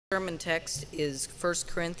Sermon text is 1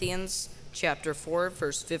 Corinthians chapter 4,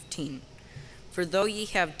 verse 15. For though ye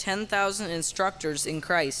have 10,000 instructors in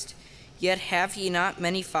Christ, yet have ye not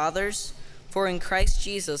many fathers? For in Christ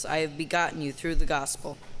Jesus I have begotten you through the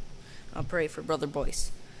gospel. I'll pray for Brother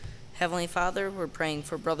Boyce. Heavenly Father, we're praying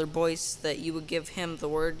for Brother Boyce that you would give him the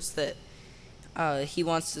words that he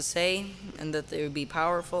wants to say, and that they would be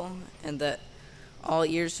powerful, and that all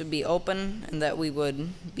ears would be open, and that we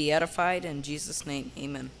would be edified. In Jesus' name,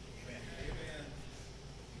 amen.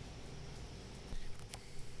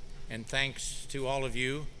 And thanks to all of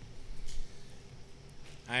you.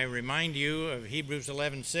 I remind you of Hebrews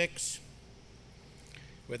 11:6.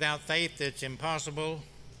 Without faith it's impossible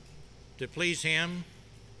to please him,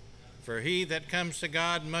 for he that comes to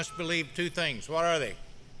God must believe two things. What are they?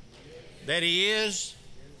 That he is,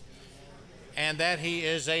 and that he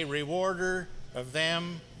is a rewarder of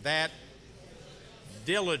them that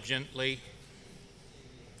diligently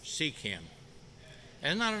seek him.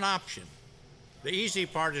 And it's not an option. The easy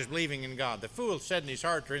part is believing in God. The fool said in his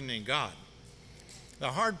heart, "Written in God."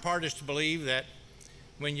 The hard part is to believe that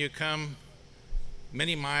when you come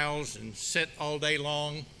many miles and sit all day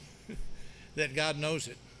long, that God knows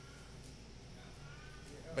it.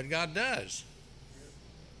 But God does.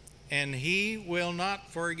 And he will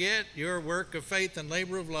not forget your work of faith and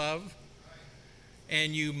labor of love.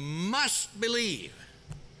 And you must believe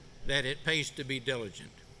that it pays to be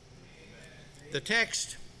diligent. The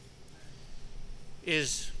text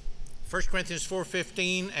is 1 Corinthians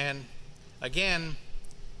 4:15, and again,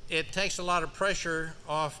 it takes a lot of pressure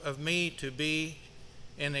off of me to be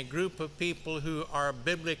in a group of people who are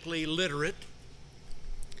biblically literate,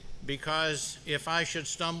 because if I should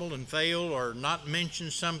stumble and fail or not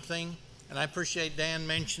mention something, and I appreciate Dan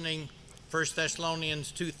mentioning 1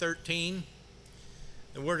 Thessalonians 2:13,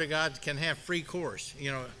 the Word of God can have free course.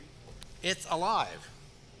 You know, it's alive.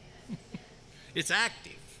 It's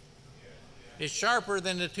active. It's sharper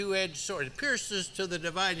than the two-edged sword. It pierces to the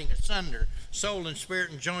dividing asunder, soul and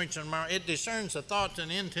spirit and joints and marrow. It discerns the thoughts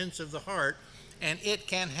and intents of the heart, and it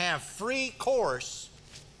can have free course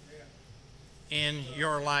in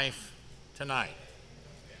your life tonight.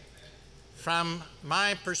 From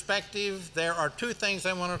my perspective, there are two things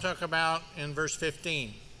I want to talk about in verse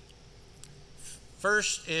 15.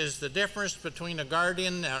 First is the difference between a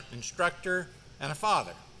guardian, an instructor, and a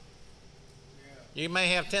father. You may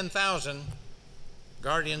have 10,000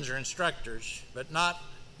 guardians or instructors, but not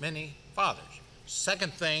many fathers.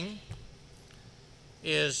 Second thing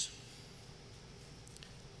is,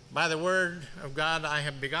 by the word of God, I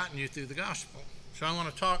have begotten you through the gospel. So I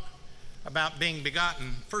want to talk about being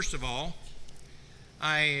begotten. First of all,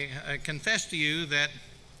 I confess to you that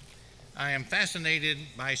I am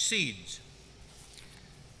fascinated by seeds.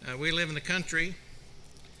 We live in the country,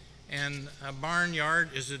 and a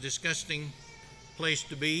barnyard is a disgusting place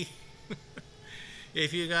to be.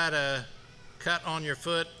 If you got a cut on your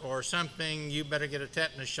foot or something, you better get a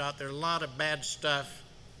tetanus shot. There's a lot of bad stuff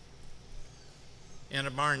in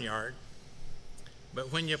a barnyard. But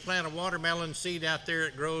when you plant a watermelon seed out there,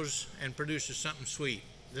 it grows and produces something sweet.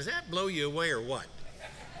 Does that blow you away or what?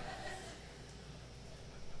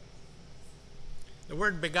 The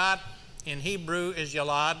word begot in Hebrew is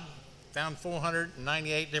yalad, found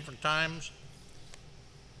 498 different times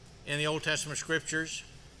in the Old Testament scriptures,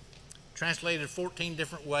 translated 14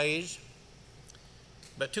 different ways,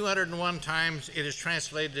 but 201 times it is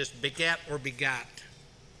translated as begat or begot.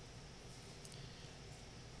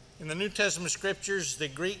 In the New Testament scriptures, the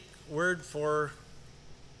Greek word for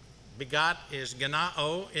begot is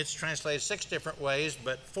genao. It's translated 6 different ways,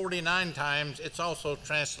 but 49 times it's also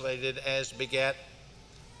translated as begat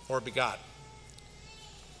or begot.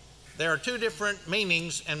 There are 2 different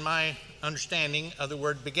meanings in my understanding of the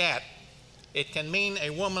word begat. It can mean a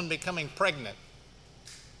woman becoming pregnant.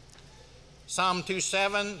 Psalm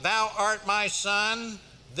 2:7, "Thou art my son,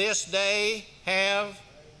 this day have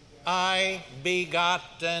I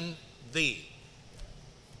begotten thee."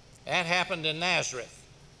 That happened in Nazareth.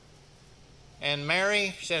 And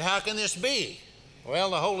Mary said, "How can this be?" Well,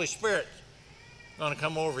 the Holy Spirit's going to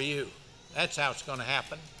come over you. That's how it's going to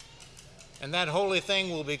happen. And that holy thing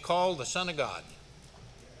will be called the Son of God.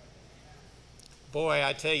 Boy,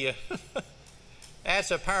 I tell you,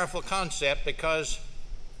 that's a powerful concept, because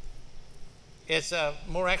it's a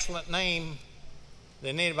more excellent name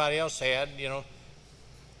than anybody else had, you know.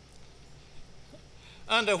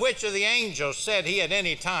 "Unto which of the angels said he at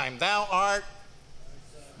any time, Thou art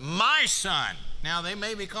my son?" Now, they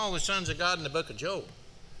may be called the sons of God in the book of Job,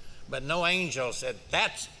 but no angel said,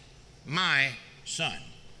 "That's my son."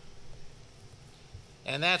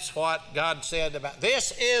 And that's what God said about,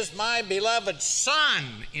 this is my beloved Son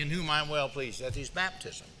in whom I'm well pleased, at his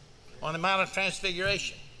baptism on the Mount of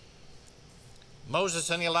Transfiguration. Moses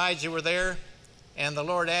and Elijah were there, and the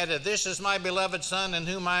Lord added, this is my beloved Son in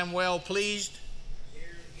whom I'm well pleased.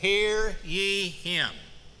 Hear ye him.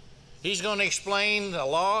 He's going to explain the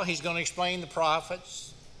law. He's going to explain the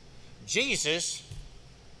prophets. Jesus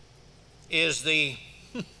is the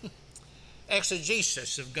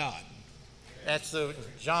exegesis of God. That's the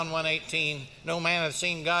John 1:18. No man hath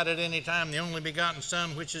seen God at any time. The only begotten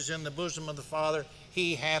Son, which is in the bosom of the Father,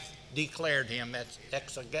 he hath declared him. That's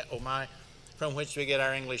exegetomai, from which we get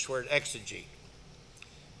our English word exegete.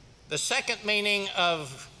 The second meaning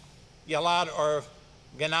of yalad or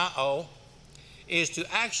genao is to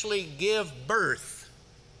actually give birth.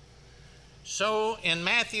 So in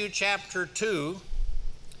Matthew chapter 2,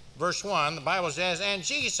 verse 1, the Bible says, and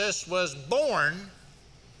Jesus was born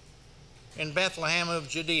in Bethlehem of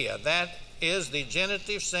Judea. That is the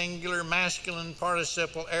genitive singular masculine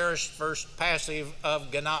participle aorist first passive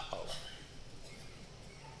of genao.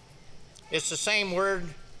 It's the same word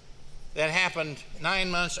that happened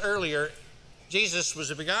 9 months earlier. Jesus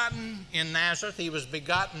was begotten in Nazareth. He was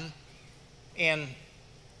begotten in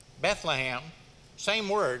Bethlehem. Same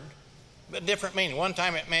word, but different meaning. One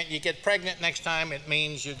time it meant you get pregnant. Next time it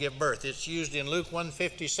means you give birth. It's used in Luke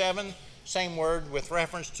 1:57. Same word with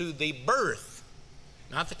reference to the birth,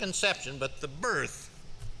 not the conception, but the birth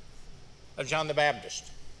of John the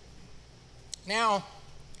Baptist. Now,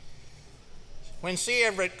 when C.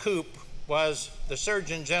 Everett Koop was the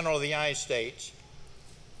Surgeon General of the United States,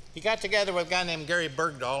 he got together with a guy named Gary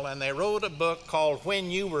Bergdahl, and they wrote a book called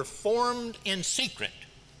When You Were Formed in Secret.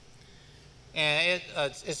 And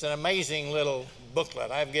it's an amazing little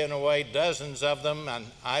booklet. I've given away dozens of them, and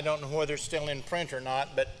I don't know whether it's still in print or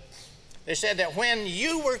not, but they said that when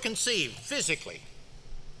you were conceived, physically,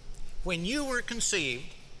 when you were conceived,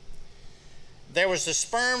 there was the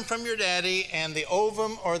sperm from your daddy and the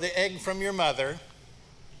ovum or the egg from your mother.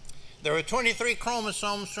 There were 23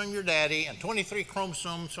 chromosomes from your daddy and 23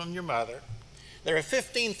 chromosomes from your mother. There are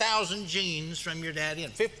 15,000 genes from your daddy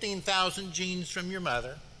and 15,000 genes from your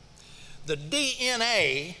mother. The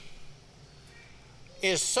DNA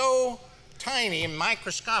is so tiny and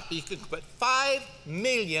microscopic, you could put 5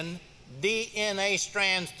 million DNA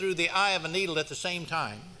strands through the eye of a needle at the same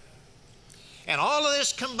time. And all of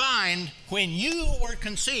this combined when you were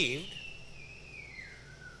conceived,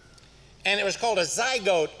 and it was called a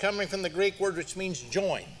zygote, coming from the Greek word which means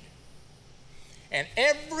joined. And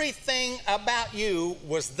everything about you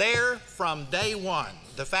was there from day one.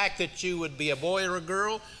 The fact that you would be a boy or a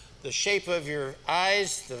girl, the shape of your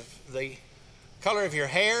eyes, the color of your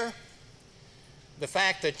hair, the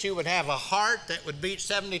fact that you would have a heart that would beat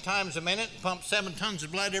 70 times a minute, pump 7 tons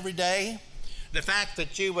of blood every day, the fact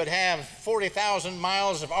that you would have 40,000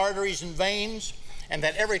 miles of arteries and veins, and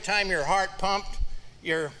that every time your heart pumped,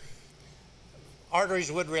 your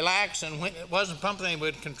arteries would relax, and when it wasn't pumping, they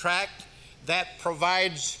would contract. That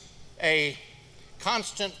provides a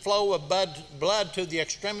constant flow of blood to the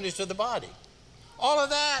extremities of the body. All of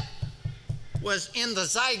that was in the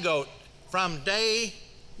zygote from day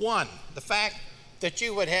one. The fact that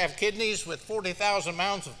you would have kidneys with 40,000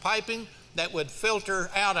 pounds of piping that would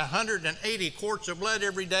filter out 180 quarts of blood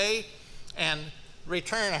every day and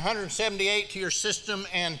return 178 to your system,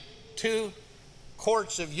 and 2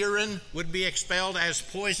 quarts of urine would be expelled as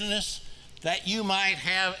poisonous, that you might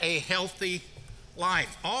have a healthy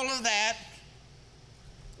life. All of that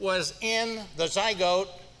was in the zygote.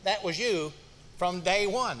 That was you from day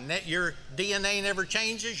one. That your DNA never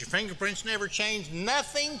changes, your fingerprints never change,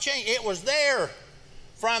 nothing changed. It was there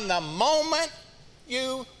from the moment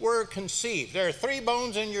you were conceived. There are 3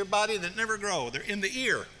 bones in your body that never grow. They're in the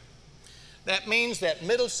ear. That means that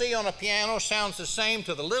middle C on a piano sounds the same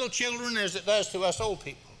to the little children as it does to us old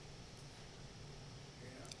people.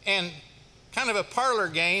 And kind of a parlor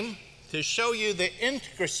game to show you the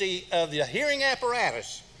intricacy of the hearing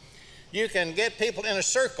apparatus. You can get people in a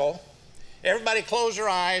circle, everybody close their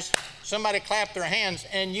eyes, somebody clap their hands,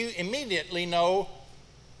 and you immediately know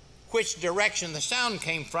which direction the sound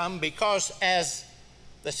came from, because as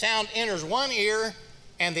the sound enters one ear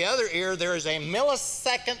and the other ear, there is a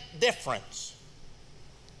millisecond difference.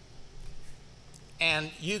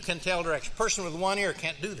 And you can tell direction. A person with one ear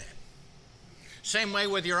can't do that. Same way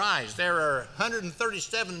with your eyes. There are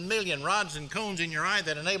 137 million rods and cones in your eye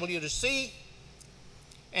that enable you to see.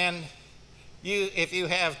 And if you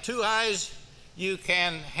have 2 eyes, you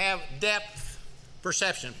can have depth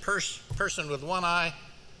perception. Person with one eye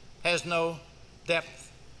has no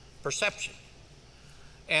depth perception.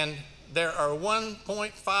 And there are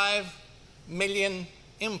 1.5 million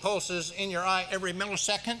impulses in your eye every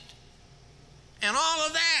millisecond, and all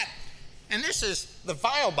of that. And this is the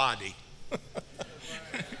vile body.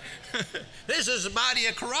 This is the body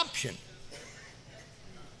of corruption.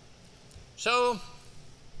 So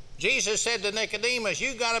Jesus said to Nicodemus,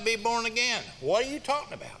 you got to be born again. What are you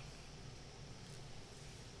talking about?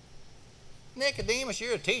 Nicodemus,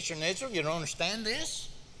 you're a teacher in Israel. You don't understand this?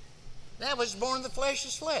 That was born of the flesh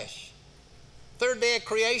is flesh. Third day of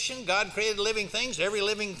creation, God created living things. Every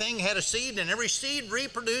living thing had a seed, and every seed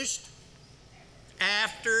reproduced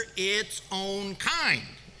after its own kind.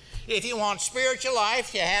 If you want spiritual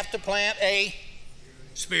life, you have to plant a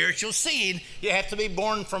spiritual seed. You have to be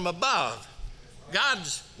born from above.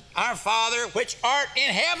 God's our Father which art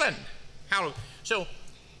in heaven. Hallelujah. So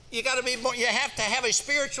you got to be born. You have to have a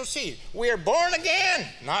spiritual seed. We are born again,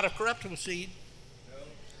 not a corruptible seed,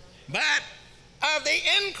 but of the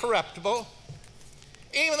incorruptible,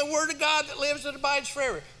 even the Word of God that lives and abides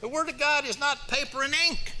forever. The Word of God is not paper and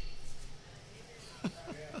ink.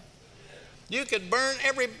 You could burn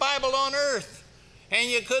every Bible on earth, and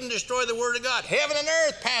you couldn't destroy the Word of God. Heaven and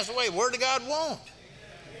earth pass away. The Word of God won't.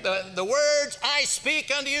 The words I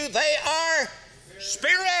speak unto you, they are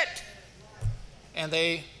spirit, and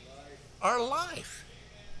they are life.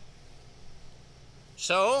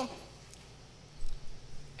 So,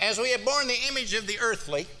 as we have borne the image of the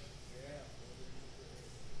earthly,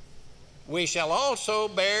 we shall also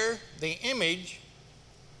bear the image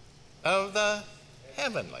of the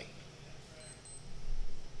heavenly.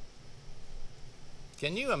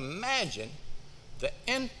 Can you imagine the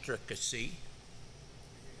intricacy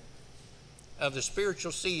of the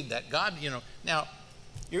spiritual seed that God, now,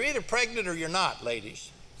 you're either pregnant or you're not,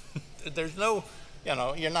 ladies. There's no,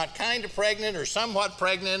 you're not kind of pregnant or somewhat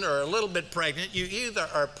pregnant or a little bit pregnant. You either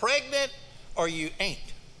are pregnant or you ain't.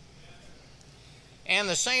 And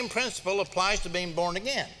the same principle applies to being born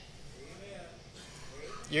again.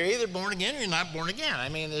 You're either born again or you're not born again. I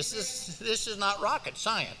mean, this is not rocket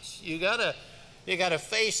science. You gotta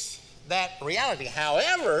face that reality.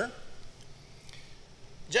 However,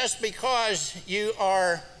 just because you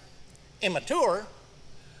are immature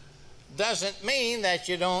doesn't mean that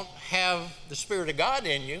you don't have the Spirit of God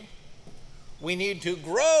in you. We need to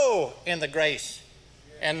grow in the grace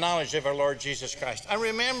and knowledge of our Lord Jesus Christ. I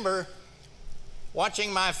remember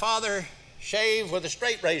watching my father shave with a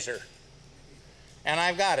straight razor, and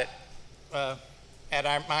I've got it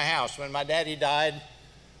at my house. When my daddy died,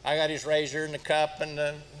 I got his razor and the cup and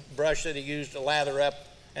the brush that he used to lather up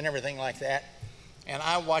and everything like that. And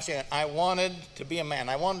I watched it. I wanted to be a man.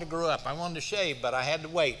 I wanted to grow up. I wanted to shave, but I had to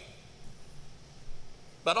wait.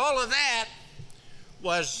 But all of that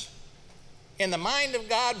was in the mind of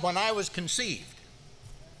God when I was conceived.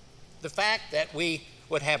 The fact that we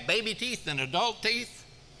would have baby teeth and adult teeth,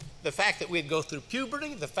 the fact that we'd go through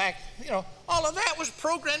puberty, the fact, all of that was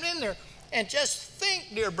programmed in there. And just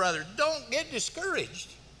think, dear brother, don't get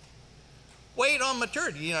discouraged. Wait on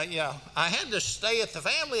maturity. I had to stay at the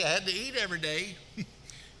family. I had to eat every day.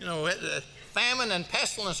 Famine and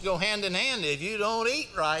pestilence go hand in hand. If you don't eat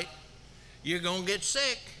right, you're going to get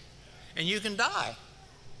sick and you can die.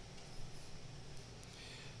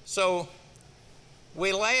 So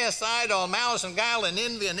we lay aside all malice and guile and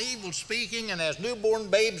envy and evil speaking, and as newborn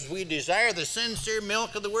babes we desire the sincere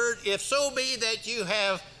milk of the word, if so be that you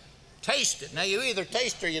have tasted. Now you either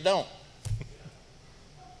taste or you don't.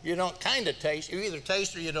 You don't kind of taste. You either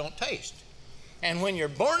taste or you don't taste. And when you're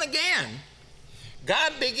born again,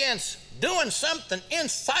 God begins doing something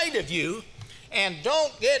inside of you. And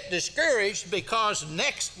don't get discouraged, because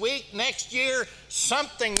next week, next year,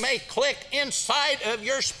 something may click inside of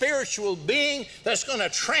your spiritual being that's going to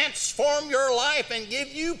transform your life and give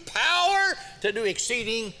you power to do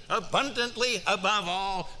exceeding abundantly above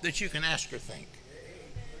all that you can ask or think.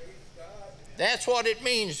 That's what it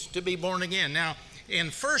means to be born again. Now,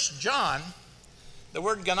 in 1 John, the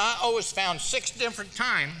word ganao is found 6 different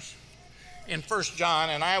times in 1 John,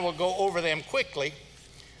 and I will go over them quickly.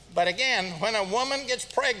 But again, when a woman gets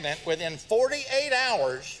pregnant, within 48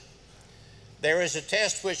 hours, there is a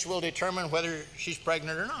test which will determine whether she's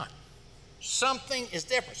pregnant or not. Something is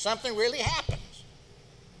different. Something really happens.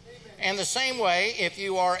 And the same way, if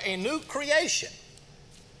you are a new creation,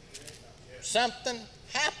 something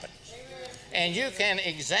happens. And you can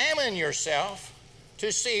examine yourself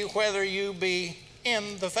to see whether you be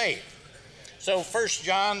in the faith. So 1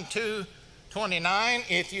 John 2:29,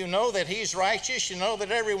 if you know that he's righteous, you know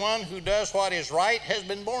that everyone who does what is right has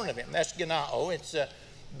been born of him. That's ganao. It's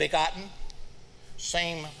begotten.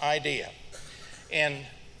 Same idea. In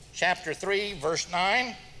chapter 3, verse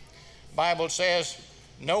 9, Bible says,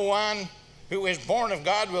 no one who is born of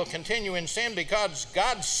God will continue in sin because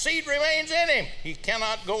God's seed remains in him. He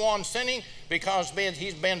cannot go on sinning because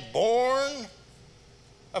he's been born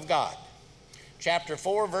of God. Chapter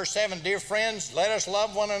 4, verse 7, dear friends, let us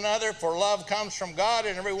love one another, for love comes from God,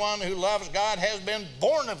 and everyone who loves God has been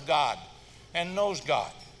born of God and knows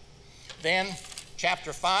God. Then,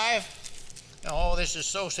 chapter 5, oh, this is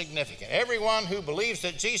so significant. Everyone who believes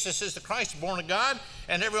that Jesus is the Christ is born of God,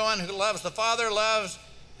 and everyone who loves the Father loves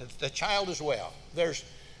the child as well. There's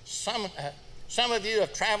some of you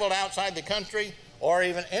have traveled outside the country, or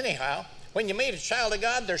even anyhow, when you meet a child of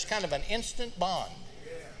God, there's kind of an instant bond.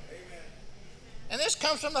 And this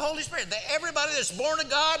comes from the Holy Spirit. Everybody that's born of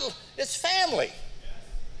God, it's family.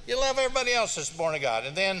 You love everybody else that's born of God.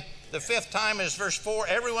 And then the fifth time is verse 4,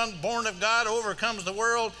 everyone born of God overcomes the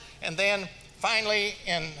world. And then finally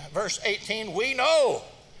in verse 18, we know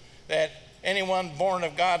that anyone born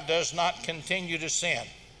of God does not continue to sin.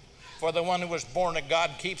 For the one who was born of God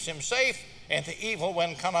keeps him safe, and the evil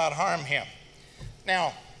one cannot harm him.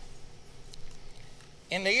 Now,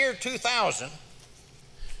 in the year 2000,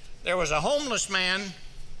 there was a homeless man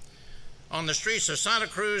on the streets of Santa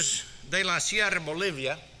Cruz de la Sierra,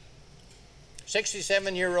 Bolivia,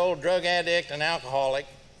 67-year-old drug addict and alcoholic,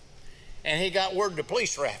 and he got word the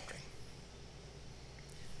police were after him.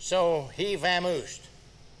 So he vamoosed.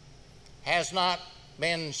 Has not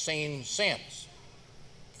been seen since,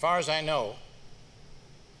 as far as I know.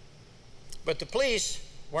 But the police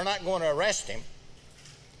were not going to arrest him.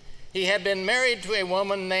 He had been married to a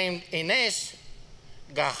woman named Inés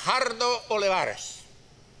Gajardo Olivares,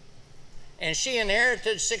 and she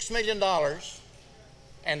inherited $6 million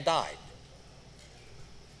and died.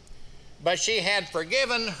 But she had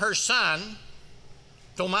forgiven her son,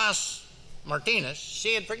 Tomas Martinez.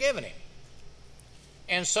 She had forgiven him.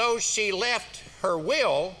 And so she left her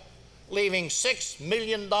will, leaving $6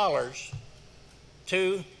 million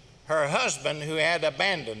to her husband who had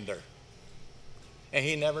abandoned her. And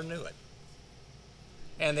he never knew it.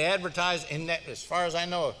 And they advertised, as far as I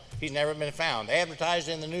know, he's never been found. They advertised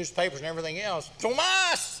in the newspapers and everything else,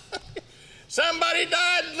 Tomas, somebody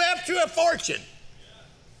died and left you a fortune.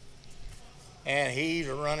 And he's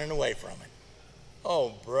running away from it.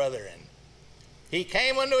 Oh, brother. And he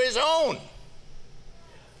came unto his own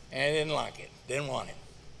and didn't like it, didn't want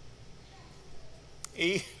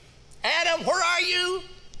it. Adam, where are you?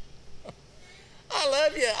 I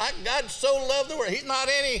love you. God so loved the world. He's not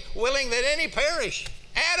willing that any perish.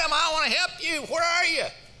 Adam, I want to help you. Where are you?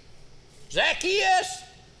 Zacchaeus,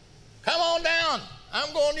 come on down.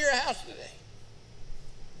 I'm going to your house today.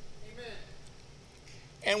 Amen.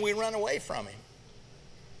 And we run away from him,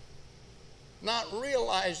 not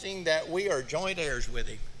realizing that we are joint heirs with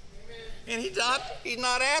him. Amen. And he's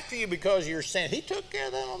not after you because of your sin. He took care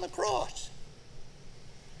of that on the cross.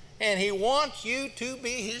 And he wants you to be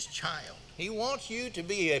his child. He wants you to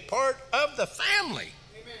be a part of the family.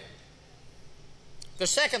 Amen. The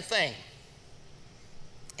second thing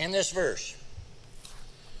in this verse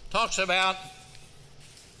talks about,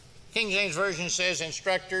 King James Version says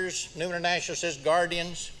instructors, New International says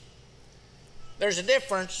guardians. There's a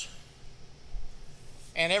difference,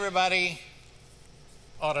 and everybody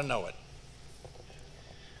ought to know it.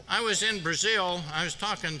 I was in Brazil. I was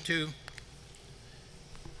talking to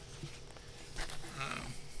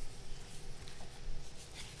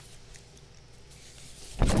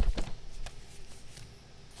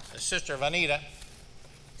Sister Vanita,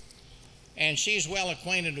 and she's well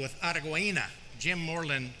acquainted with Araguaína. Jim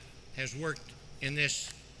Moreland has worked in this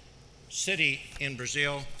city in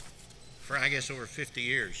Brazil for, I guess, over 50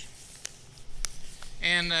 years.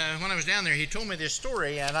 And when I was down there, he told me this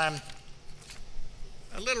story, and I'm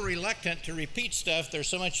a little reluctant to repeat stuff. There's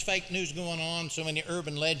so much fake news going on, so many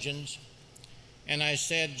urban legends. And I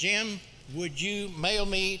said, Jim, would you mail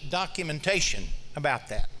me documentation about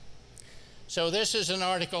that? So this is an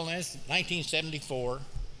article in 1974,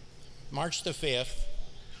 March the 5th,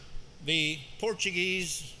 the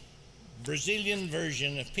Portuguese Brazilian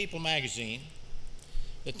version of People magazine.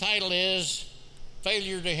 The title is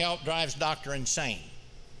Failure to Help Drives Doctor Insane.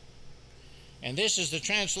 And this is the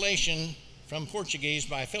translation from Portuguese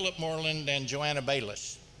by Philip Moreland and Joanna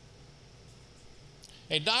Bayless.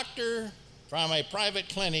 A doctor from a private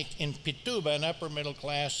clinic in Pituba, an upper middle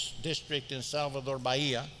class district in Salvador,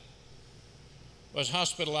 Bahia, was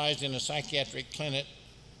hospitalized in a psychiatric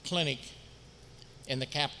clinic in the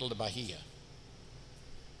capital of Bahia.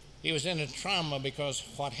 He was in a trauma because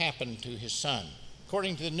of what happened to his son.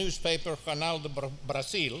 According to the newspaper Jornal de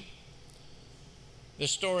Brasil, the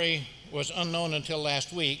story was unknown until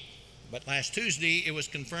last week, but last Tuesday it was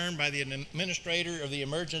confirmed by the administrator of the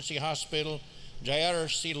emergency hospital,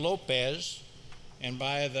 J.R.C. Lopez, and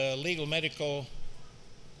by the Legal Medical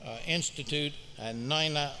Institute,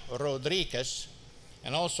 Nina Rodriguez,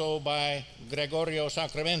 and also by Gregorio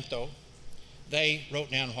Sacramento. They wrote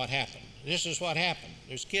down what happened. This is what happened.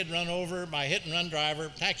 This kid run over by a hit-and-run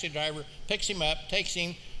driver, taxi driver, picks him up, takes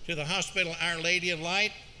him to the hospital, Our Lady of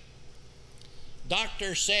Light.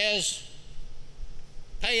 Doctor says,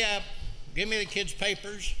 pay up, give me the kid's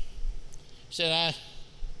papers. Said,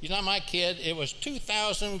 he's not my kid. It was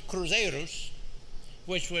 2,000 cruzeros,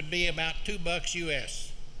 which would be about $2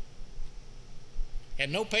 US.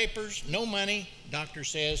 Had no papers, no money. Doctor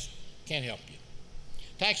says, can't help you.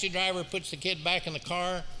 Taxi driver puts the kid back in the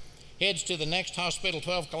car, heads to the next hospital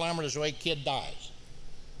 12 kilometers away, kid dies.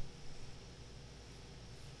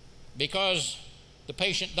 Because the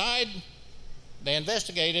patient died, they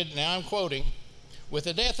investigated, now I'm quoting, with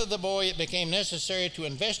the death of the boy, it became necessary to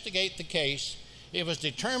investigate the case. It was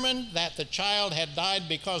determined that the child had died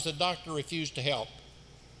because the doctor refused to help.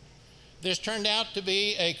 This turned out to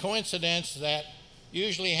be a coincidence that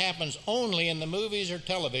usually happens only in the movies or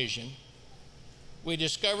television. We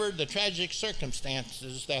discovered the tragic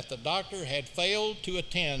circumstances that the doctor had failed to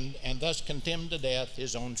attend and thus condemned to death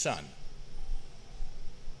his own son.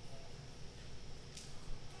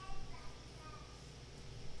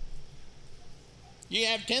 You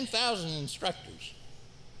have 10,000 instructors,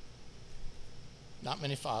 not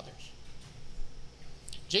many fathers.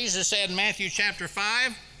 Jesus said in Matthew chapter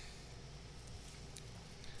 5,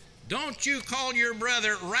 don't you call your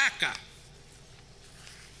brother Raka.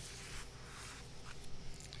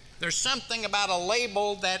 There's something about a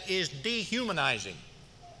label that is dehumanizing.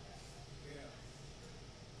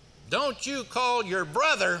 Don't you call your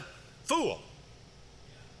brother fool.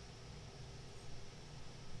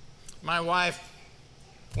 My wife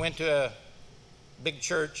went to a big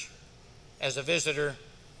church as a visitor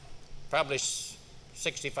probably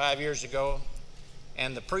 65 years ago,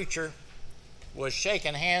 and the preacher was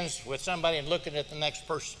shaking hands with somebody and looking at the next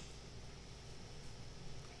person.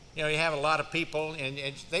 You know, you have a lot of people, and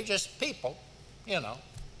they just people, you know.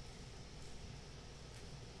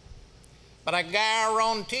 But I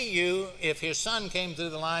guarantee you, if his son came through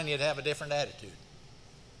the line, he'd have a different attitude.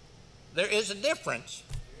 There is a difference.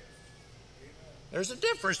 There's a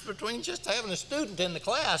difference between just having a student in the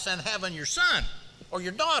class and having your son or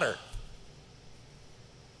your daughter.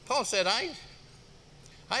 Paul said,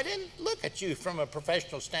 I didn't look at you from a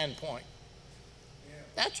professional standpoint.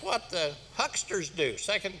 That's what the hucksters do.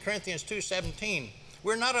 2 Corinthians 2:17.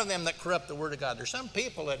 We're not of them that corrupt the word of God. There's some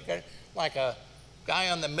people that got like a guy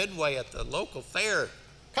on the midway at the local fair.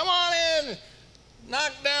 Come on in,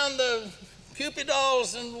 knock down the Cupid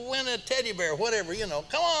dolls and win a teddy bear, whatever, you know.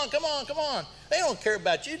 Come on, come on, come on. They don't care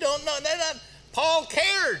about you. Don't know. They're not. Paul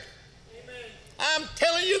cared. Amen. I'm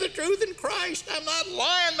telling you the truth in Christ. I'm not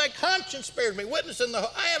lying. My conscience bears me witness in the.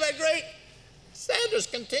 I have a great sadness,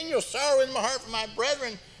 continual sorrow in my heart for my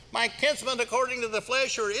brethren, my kinsmen according to the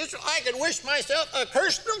flesh who are Israel. I could wish myself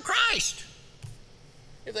accursed from Christ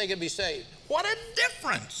if they could be saved. What a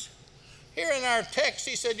difference. Here in our text,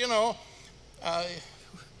 he said, you know,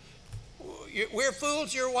 we're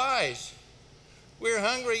fools, you're wise. We're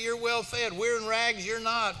hungry, you're well fed. We're in rags, you're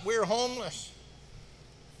not. We're homeless.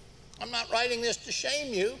 I'm not writing this to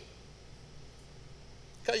shame you,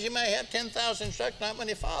 because you may have 10,000 instructors, not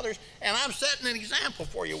many fathers, and I'm setting an example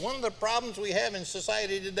for you. One of the problems we have in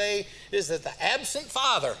society today is that the absent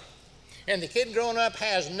father and the kid growing up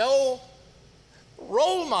has no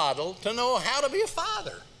role model to know how to be a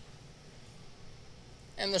father.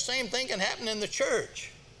 And the same thing can happen in the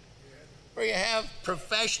church, where you have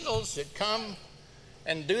professionals that come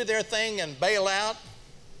and do their thing and bail out.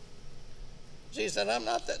 Jesus said, I'm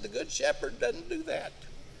not that. The good shepherd doesn't do that.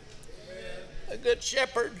 A good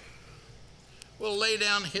shepherd will lay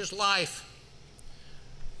down his life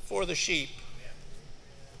for the sheep.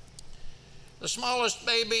 The smallest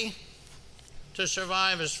baby to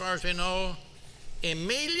survive, as far as we know,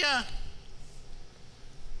 Emilia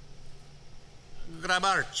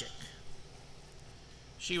Grabarczyk.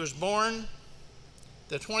 She was born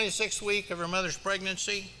the 26th week of her mother's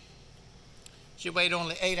pregnancy. She weighed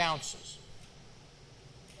only 8 ounces.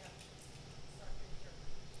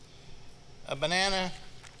 A banana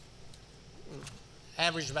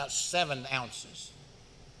averaged about 7 ounces.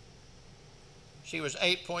 She was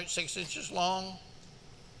 8.6 inches long.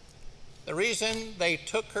 The reason they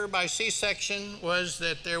took her by C-section was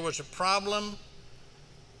that there was a problem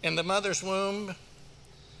in the mother's womb,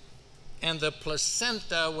 and the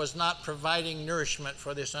placenta was not providing nourishment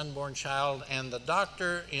for this unborn child. And the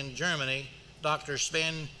doctor in Germany, Dr.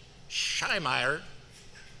 Sven Scheimeyer,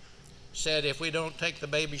 said, if we don't take the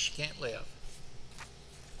baby, she can't live.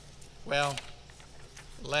 Well,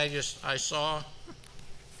 Lagus, I saw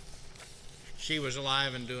she was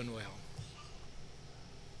alive and doing well.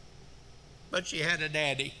 But she had a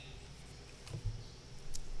daddy.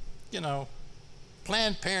 You know,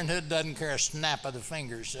 Planned Parenthood doesn't care a snap of the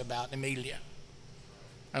fingers about Amelia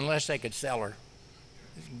unless they could sell her,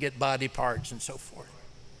 get body parts and so forth.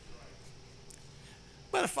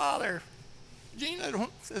 But a father, Gina,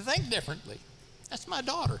 don't think differently. That's my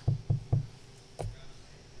daughter. Amen.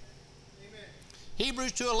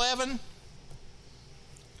 Hebrews 2:11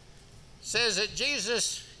 says that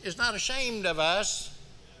Jesus is not ashamed of us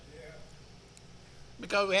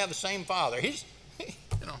because we have the same father. He's,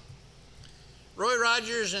 you know, Roy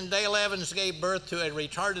Rogers and Dale Evans gave birth to a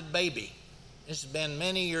retarded baby. This has been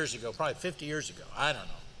many years ago, probably 50 years ago. I don't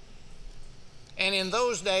know. And in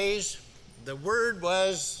those days, the word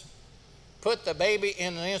was, put the baby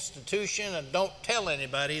in an institution and don't tell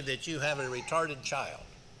anybody that you have a retarded child.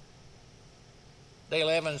 Dale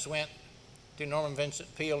Evans went to Norman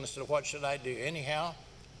Vincent Peale and said, what should I do? Anyhow,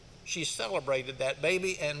 she celebrated that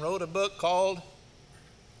baby and wrote a book called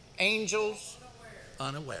Angels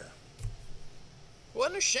Unaware.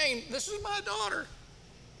 Wasn't ashamed. This is my daughter.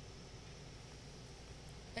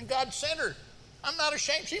 And God sent her. I'm not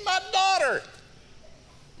ashamed. She's my daughter.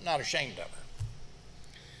 I'm not ashamed of her.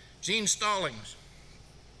 Gene Stallings,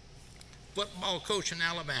 football coach in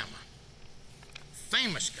Alabama,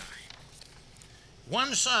 famous guy.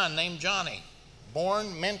 One son named Johnny,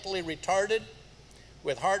 born mentally retarded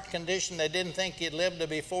with heart condition. They didn't think he'd live to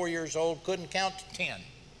be 4 years old, couldn't count to 10.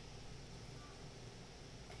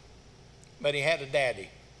 But he had a daddy.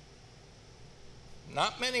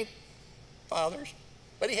 Not many fathers,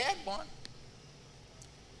 but he had one.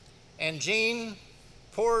 And Gene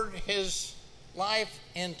poured his life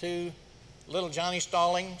into little Johnny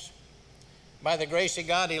Stallings. By the grace of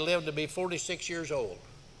God, he lived to be 46 years old.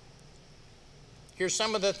 Here's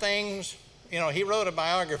some of the things, you know, he wrote a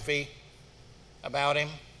biography about him.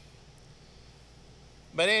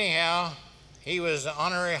 But anyhow, he was an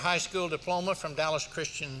honorary high school diploma from Dallas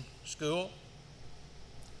Christian School.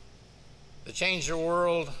 The Change the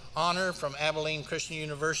World honor from Abilene Christian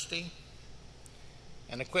University.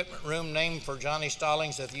 An equipment room named for Johnny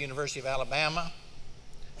Stallings at the University of Alabama.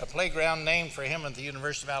 A playground named for him at the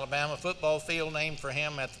University of Alabama. Football field named for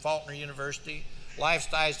him at Faulkner University.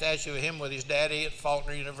 Life-size statue of him with his daddy at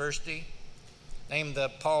Faulkner University. Named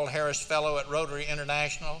the Paul Harris Fellow at Rotary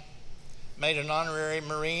International. Made an honorary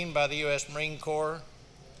Marine by the U.S. Marine Corps.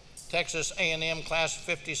 Texas A&M Class of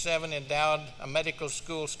 57 endowed a medical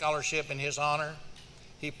school scholarship in his honor.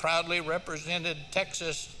 He proudly represented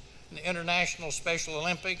Texas in the International Special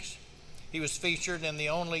Olympics. He was featured in the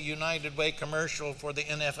only United Way commercial for the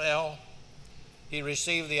NFL. He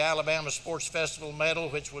received the Alabama Sports Festival medal,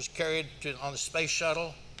 which was carried on the space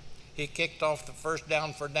shuttle. He kicked off the first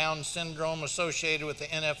down for Down syndrome associated with the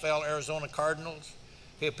NFL Arizona Cardinals.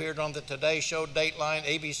 He appeared on the Today Show, Dateline,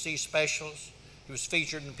 ABC specials. He was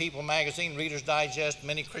featured in People magazine, Reader's Digest,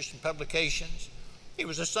 many Christian publications. He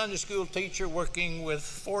was a Sunday school teacher working with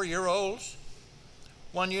 4-year-olds.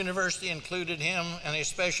 One university included him in a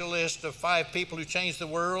special list of 5 people who changed the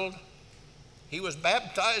world. He was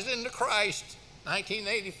baptized into Christ in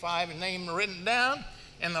 1985 and name written down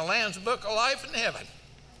in the Lamb's Book of Life in Heaven.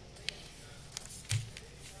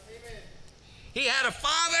 Amen. He had a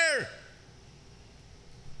father.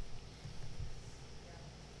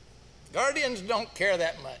 Guardians don't care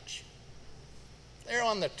that much. They're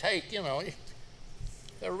on the take, you know.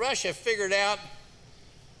 The Russia figured out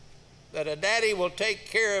that a daddy will take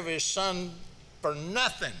care of his son for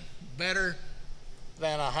nothing better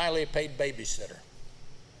than a highly paid babysitter.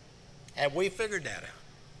 Have we figured that out?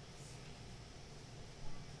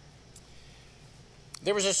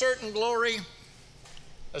 There was a certain glory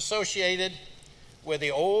associated with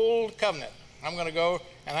the old covenant. I'm going to go,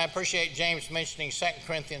 and I appreciate James mentioning 2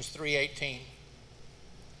 Corinthians 3:18.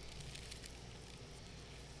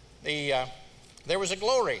 There was a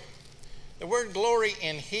glory. The word glory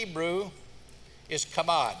in Hebrew is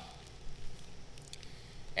kabod.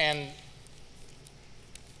 And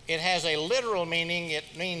it has a literal meaning. It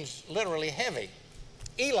means literally heavy.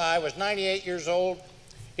 Eli was 98 years old.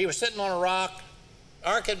 He was sitting on a rock. The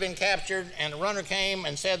ark had been captured, and the runner came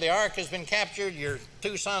and said, the ark has been captured. Your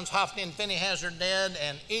 2 sons, Hophni and Phinehas, are dead.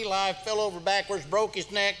 And Eli fell over backwards, broke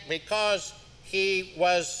his neck because he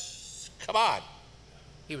was kabod.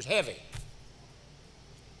 He was heavy.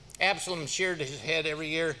 Absalom sheared his head every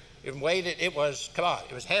year and weighed it. It was kabod.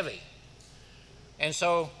 It was heavy. And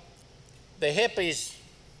so the hippies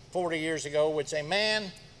 40 years ago would say,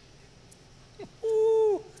 man,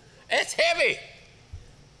 ooh, that's heavy.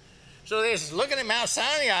 So they're looking at Mount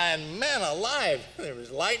Sinai, and man alive, there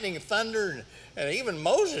was lightning and thunder, and even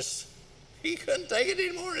Moses, he couldn't take it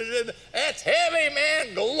anymore. He said, that's heavy,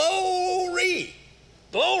 man, glory,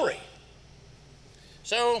 glory.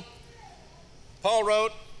 So Paul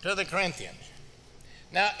wrote to the Corinthians,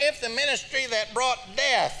 now if the ministry that brought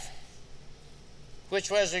death,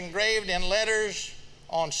 which was engraved in letters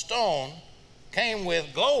on stone, came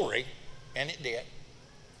with glory, and it did,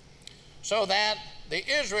 so that the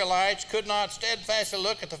Israelites could not steadfastly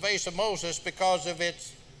look at the face of Moses because of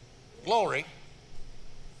its glory,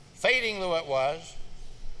 fading though it was,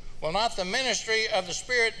 will not the ministry of the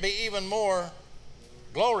Spirit be even more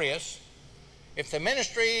glorious? If the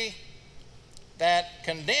ministry that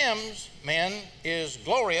condemns men is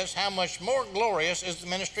glorious, how much more glorious is the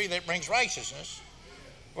ministry that brings righteousness?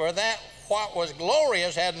 For that what was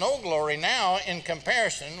glorious had no glory now in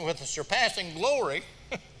comparison with the surpassing glory,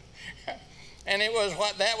 and it was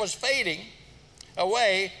what that was fading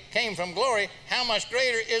away came from glory. How much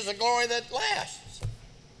greater is the glory that lasts?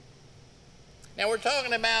 Now we're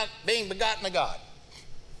talking about being begotten of God.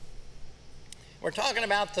 We're talking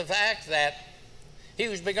about the fact that he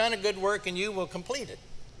who's begun a good work in you will complete it.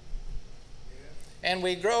 And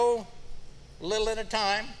we grow a little at a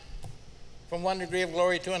time from one degree of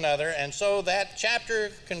glory to another. And so that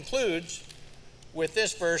chapter concludes with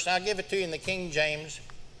this verse. I'll give it to you in the King James.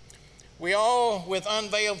 We all with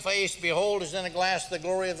unveiled face behold as in a glass the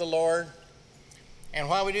glory of the Lord. And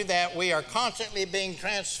while we do that, we are constantly being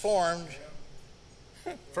transformed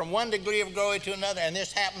from one degree of glory to another. And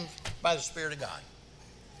this happens by the Spirit of God.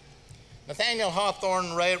 Nathaniel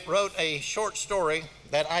Hawthorne wrote a short story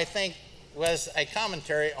that I think was a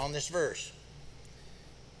commentary on this verse.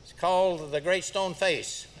 It's called The Great Stone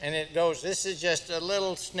Face, and it goes, this is just a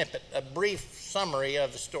little snippet, a brief summary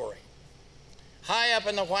of the story. High up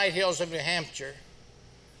in the White Hills of New Hampshire,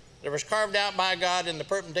 there was carved out by God in the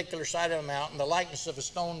perpendicular side of a mountain the likeness of a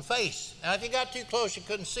stone face. Now, if you got too close, you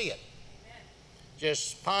couldn't see it.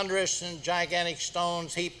 Just ponderous and gigantic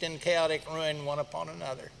stones heaped in chaotic ruin one upon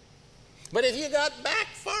another. But if you got back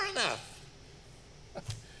far enough,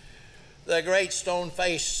 the great stone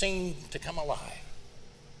face seemed to come alive.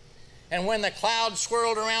 And when the clouds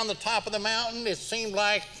swirled around the top of the mountain, it seemed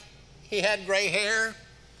like he had gray hair.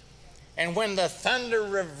 And when the thunder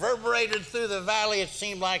reverberated through the valley, it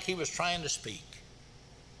seemed like he was trying to speak.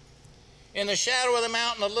 In the shadow of the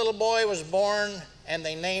mountain, a little boy was born, and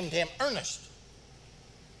they named him Ernest.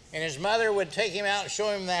 And his mother would take him out and show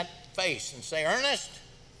him that face and say, Ernest,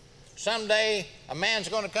 someday a man's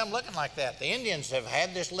going to come looking like that. The Indians have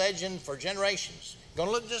had this legend for generations. Going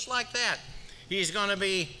to look just like that. He's going to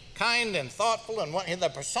be kind and thoughtful and the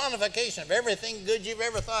personification of everything good you've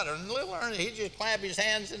ever thought of. And little Ernest, he'd just clap his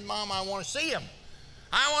hands and, Mom, I want to see him.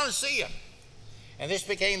 I want to see him. And this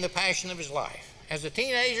became the passion of his life. As a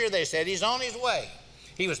teenager, they said he's on his way.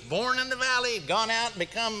 He was born in the valley, gone out and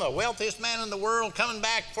become the wealthiest man in the world, coming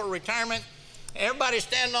back for retirement. Everybody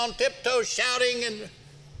standing on tiptoes shouting, and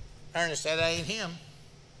Ernest said, that ain't him.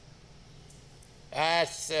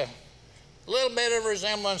 That's a little bit of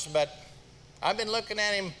resemblance, but I've been looking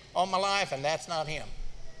at him all my life, and that's not him.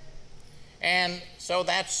 And so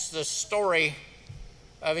that's the story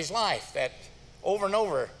of his life, that over and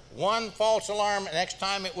over, one false alarm, and next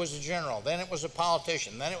time it was a general, then it was a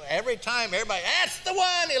politician. Then every time, everybody, that's the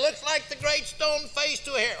one, he looks like the great stone face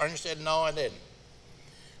to a hair. Ernest said, no, I didn't.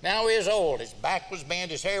 Now he was old, his back was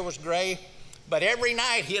bent, his hair was gray, but every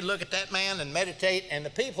night he'd look at that man and meditate, and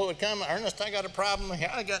the people would come, Ernest, I got a problem,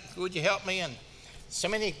 would you help me? And so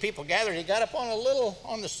many people gathered. He got up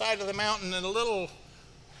on the side of the mountain in a little,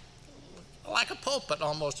 like a pulpit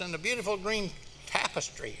almost, and a beautiful green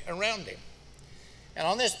tapestry around him. And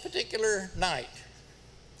on this particular night,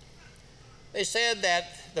 they said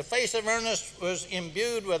that the face of Ernest was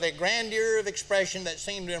imbued with a grandeur of expression that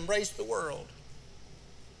seemed to embrace the world.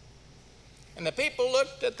 And the people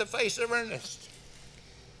looked at the face of Ernest,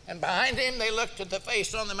 and behind him they looked at the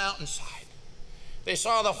face on the mountainside. They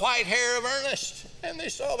saw the white hair of Ernest, and they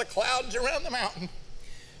saw the clouds around the mountain.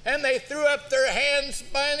 And they threw up their hands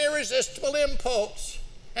by an irresistible impulse.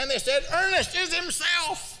 And they said, Ernest is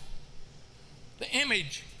himself, the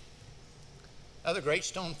image of the great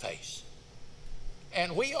stone face.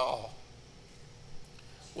 And we all,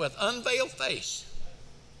 with unveiled face,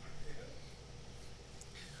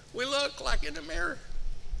 we look like in a mirror,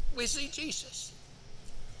 we see Jesus.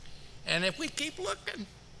 And if we keep looking,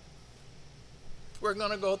 we're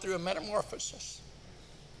going to go through a metamorphosis,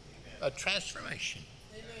 a transformation.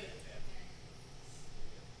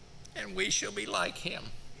 And we shall be like him.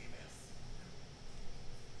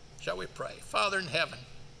 Shall we pray? Father in heaven,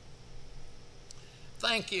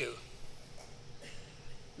 thank you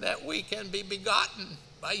that we can be begotten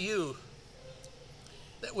by you,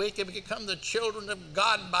 that we can become the children of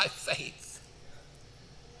God by faith,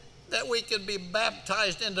 that we can be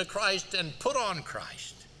baptized into Christ and put on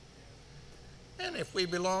Christ. And if we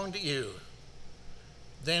belong to you,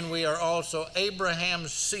 then we are also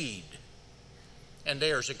Abraham's seed and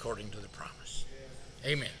heirs according to the promise.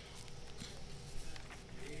 Amen.